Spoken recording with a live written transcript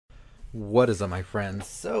What is up, my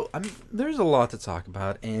friends? There's a lot to talk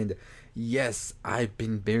about, and yes, I've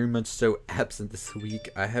been very much so absent this week.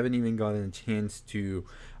 I haven't even gotten a chance to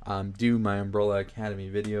do my Umbrella Academy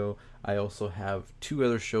video. I also have two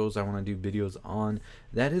other shows I want to do videos on.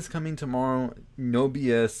 That is coming tomorrow. No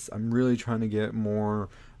BS. I'm really trying to get more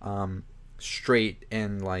straight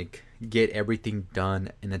and get everything done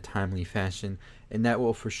in a timely fashion, and that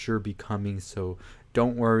will for sure be coming. So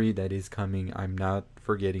don't worry, that is coming. I'm not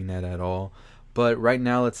forgetting that at all. But right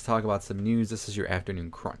now, let's talk about some news. This is your afternoon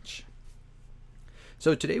crunch.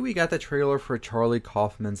 So today we got the trailer for Charlie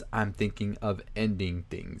Kaufman's I'm Thinking of Ending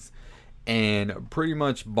Things. And pretty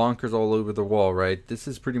much bonkers all over the wall, right? This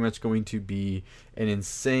is pretty much going to be an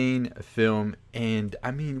insane film. And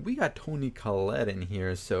I mean, we got Toni Collette in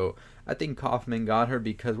here, so I think Kaufman got her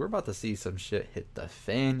because we're about to see some shit hit the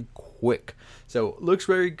fan quick. So looks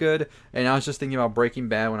very good. And I was just thinking about Breaking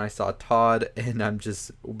Bad when I saw Todd, and I'm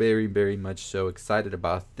just very, very much so excited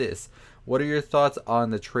about this. What are your thoughts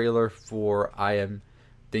on the trailer for I Am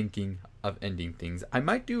Thinking of Ending Things? I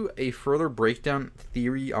might do a further breakdown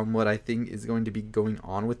theory on what I think is going to be going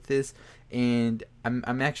on with this, and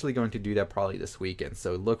I'm actually going to do that probably this weekend.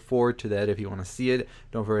 So look forward to that if you want to see it.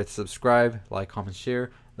 Don't forget to subscribe, like, comment,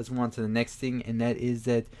 share. Let's move on to the next thing, and that is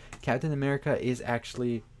that Captain America is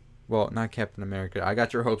actually, well, not Captain America. I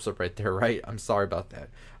got your hopes up right there, right? I'm sorry about that.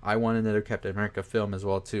 I want another Captain America film as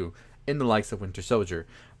well too, in the likes of Winter Soldier.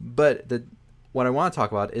 But what I want to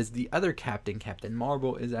talk about is the other Captain, Captain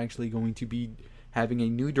Marvel, is actually going to be having a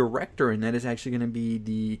new director, and that is actually going to be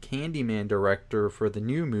the Candyman director for the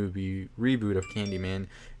new movie reboot of Candyman,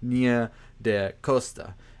 Nia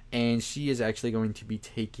Dacosta, and she is actually going to be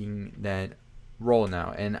taking that role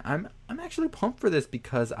now. And I'm actually pumped for this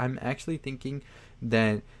because I'm actually thinking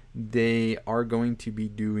that they are going to be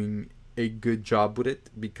doing a good job with it.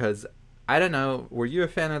 Because I don't know, were you a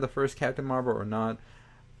fan of the first Captain Marvel or not?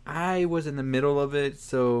 I was in the middle of it.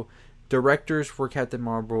 So directors for Captain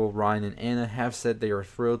Marvel, Ryan and Anna, have said they are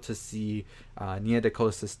thrilled to see Nia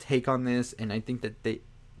DaCosta's take on this, and I think that they,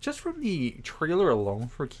 just from the trailer alone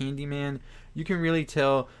for Candyman, you can really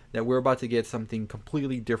tell that we're about to get something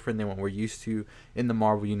completely different than what we're used to in the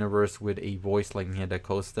Marvel Universe with a voice like Nia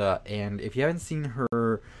DaCosta. And if you haven't seen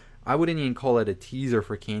her, I wouldn't even call it a teaser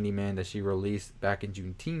for Candyman that she released back in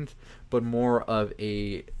Juneteenth, but more of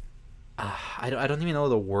a I don't even know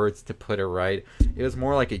the words to put it right. It was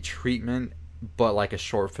more like a treatment, but like a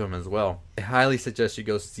short film as well. I highly suggest you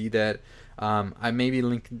go see that. I may be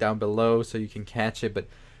linking down below so you can catch it, but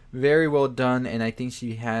very well done. And I think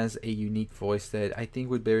she has a unique voice that I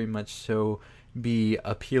think would very much so be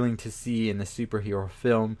appealing to see in the superhero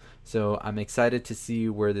film. So I'm excited to see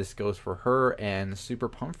where this goes for her, and super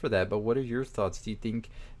pumped for that. But what are your thoughts? Do you think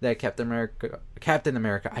that Captain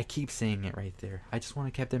America, I keep saying it right there, I just want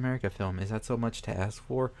a Captain America film. Is that so much to ask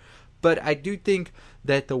for? But I do think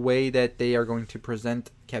that the way that they are going to present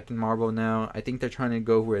Captain Marvel now, I think they're trying to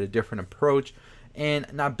go with a different approach. And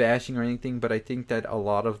not bashing or anything, but I think that a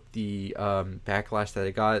lot of the backlash that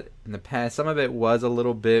I got in the past, some of it was a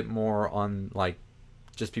little bit more on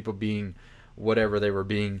just people being whatever they were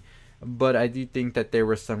being. But I do think that there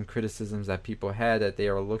were some criticisms that people had that they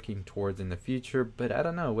are looking towards in the future. But I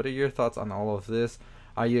don't know. What are your thoughts on all of this?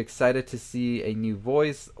 Are you excited to see a new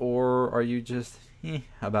voice, or are you just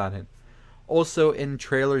about it? Also, in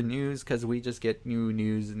trailer news, because we just get new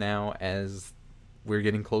news now as we're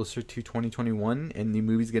getting closer to 2021 and the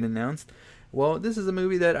movies get announced. Well, this is a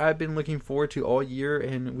movie that I've been looking forward to all year,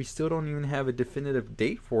 and we still don't even have a definitive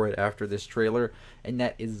date for it after this trailer, and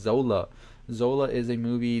that is Zola. Zola is a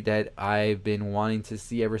movie that I've been wanting to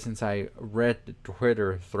see ever since I read the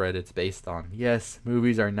Twitter thread it's based on. Yes,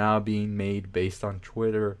 movies are now being made based on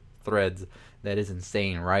Twitter threads. That is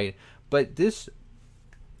insane, right? But this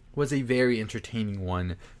was a very entertaining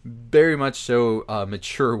one, very much so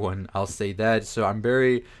mature one, I'll say that. So I'm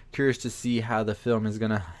very curious to see how the film is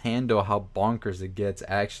going to handle how bonkers it gets,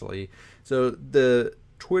 actually. So the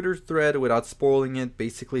Twitter thread, without spoiling it,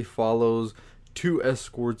 basically follows two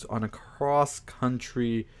escorts on a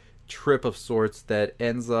cross-country trip of sorts that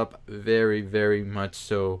ends up very, very much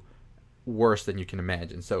so worse than you can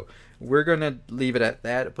imagine. So we're going to leave it at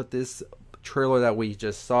that, but this trailer that we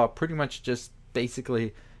just saw pretty much just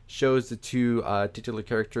basically shows the two titular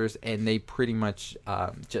characters, and they pretty much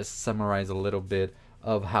just summarize a little bit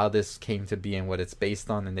of how this came to be and what it's based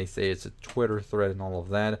on, and they say it's a Twitter thread and all of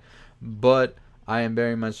that. But I am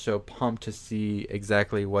very much so pumped to see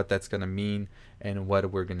exactly what that's going to mean and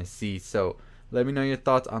what we're going to see. So let me know your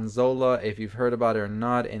thoughts on Zola, if you've heard about it or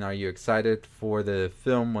not, and are you excited for the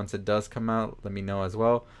film once it does come out? Let me know as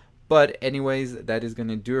well. But anyways, that is going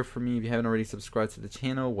to do it for me. If you haven't already subscribed to the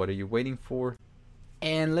channel, what are you waiting for?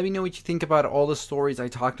 And let me know what you think about all the stories I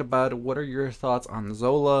talked about. What are your thoughts on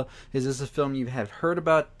Zola? Is this a film you have heard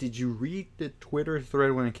about? Did you read the Twitter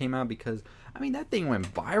thread when it came out? Because, I mean, that thing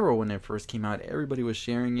went viral when it first came out. Everybody was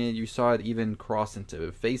sharing it. You saw it even cross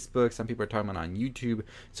into Facebook. Some people are talking about it on YouTube.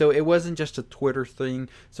 So it wasn't just a Twitter thing.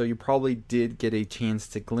 So you probably did get a chance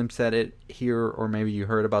to glimpse at it here, or maybe you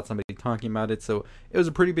heard about somebody talking about it. So it was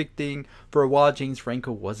a pretty big thing. For a while, James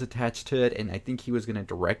Franco was attached to it, and I think he was going to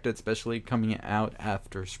direct it, especially coming out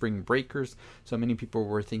after Spring Breakers. So many people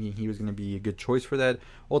were thinking he was going to be a good choice for that.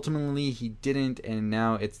 Ultimately, he didn't, and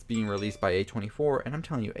now it's being released by A24. And I'm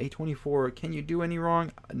telling you, A24, can you do any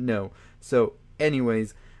wrong? No. So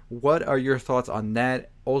anyways, what are your thoughts on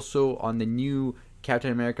that? Also on the new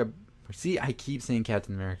Captain America. See, I keep saying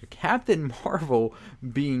Captain America. Captain Marvel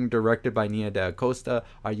being directed by Nia Dacosta.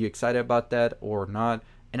 Are you excited about that or not?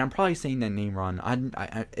 And I'm probably saying that name wrong.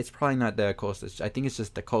 It's probably not Dacosta. I think it's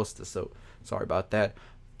just Dacosta, so sorry about that.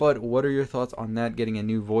 But what are your thoughts on that, getting a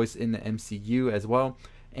new voice in the MCU as well?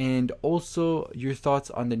 And also your thoughts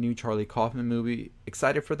on the new Charlie Kaufman movie.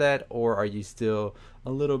 Excited for that, or are you still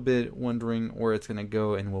a little bit wondering where it's going to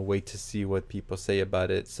go, and we'll wait to see what people say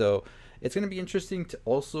about it? So it's going to be interesting to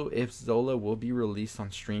also if Zola will be released on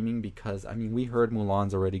streaming, because I mean, we heard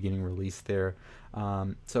Mulan's already getting released there.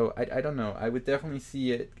 So I don't know. I would definitely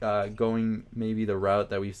see it going maybe the route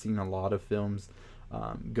that we've seen a lot of films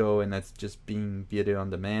go, and that's just being video on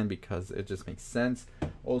demand, because it just makes sense.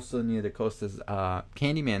 Also, Nia Dacosta's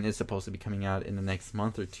Candyman is supposed to be coming out in the next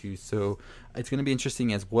month or two, so it's going to be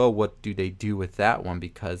interesting as well. What do they do with that one?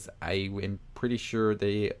 Because I am pretty sure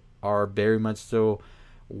they are very much so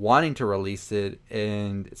wanting to release it,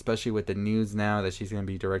 and especially with the news now that she's going to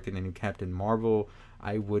be directing the new Captain Marvel,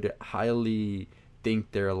 I would highly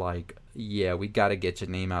think they're like, yeah, we got to get your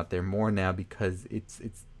name out there more now, because it's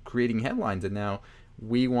creating headlines, and now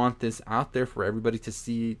we want this out there for everybody to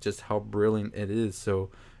see just how brilliant it is. So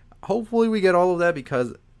hopefully we get all of that,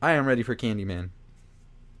 because I am ready for Candyman.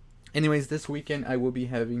 Anyways, this weekend I will be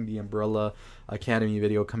having the Umbrella Academy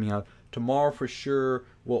video coming out. Tomorrow for sure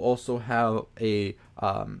we'll also have a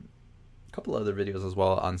couple other videos as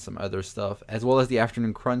well on some other stuff, as well as the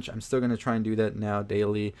Afternoon Crunch. I'm still going to try and do that now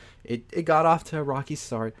daily. It got off to a rocky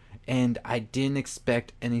start, and I didn't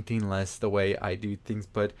expect anything less the way I do things,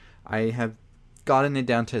 but I have gotten it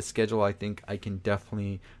down to a schedule I think I can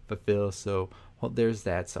definitely fulfill. So well, there's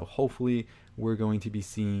that. So hopefully we're going to be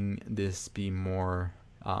seeing this be more,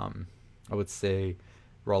 I would say,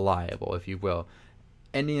 reliable, if you will.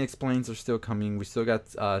 Ending explains are still coming. We still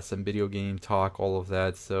got some video game talk, all of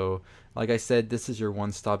that. So like I said, this is your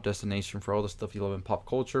one-stop destination for all the stuff you love in pop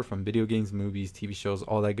culture, from video games, movies, TV shows,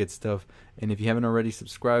 all that good stuff. And if you haven't already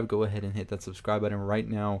subscribed, go ahead and hit that subscribe button right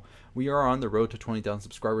now. We are on the road to 20,000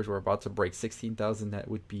 subscribers. We're about to break 16,000. That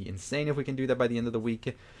would be insane if we can do that by the end of the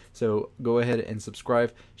week. So go ahead and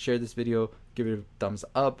subscribe, share this video, give it a thumbs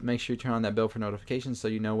up. Make sure you turn on that bell for notifications so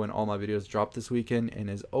you know when all my videos drop this weekend. And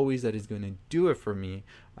as always, that is going to do it for me.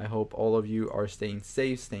 I hope all of you are staying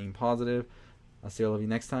safe, staying positive. I'll see all of you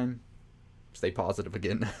next time. Stay positive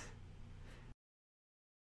again.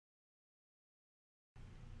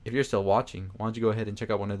 If you're still watching, why don't you go ahead and check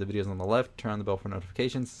out one of the videos on the left, turn on the bell for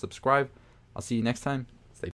notifications, subscribe. I'll see you next time.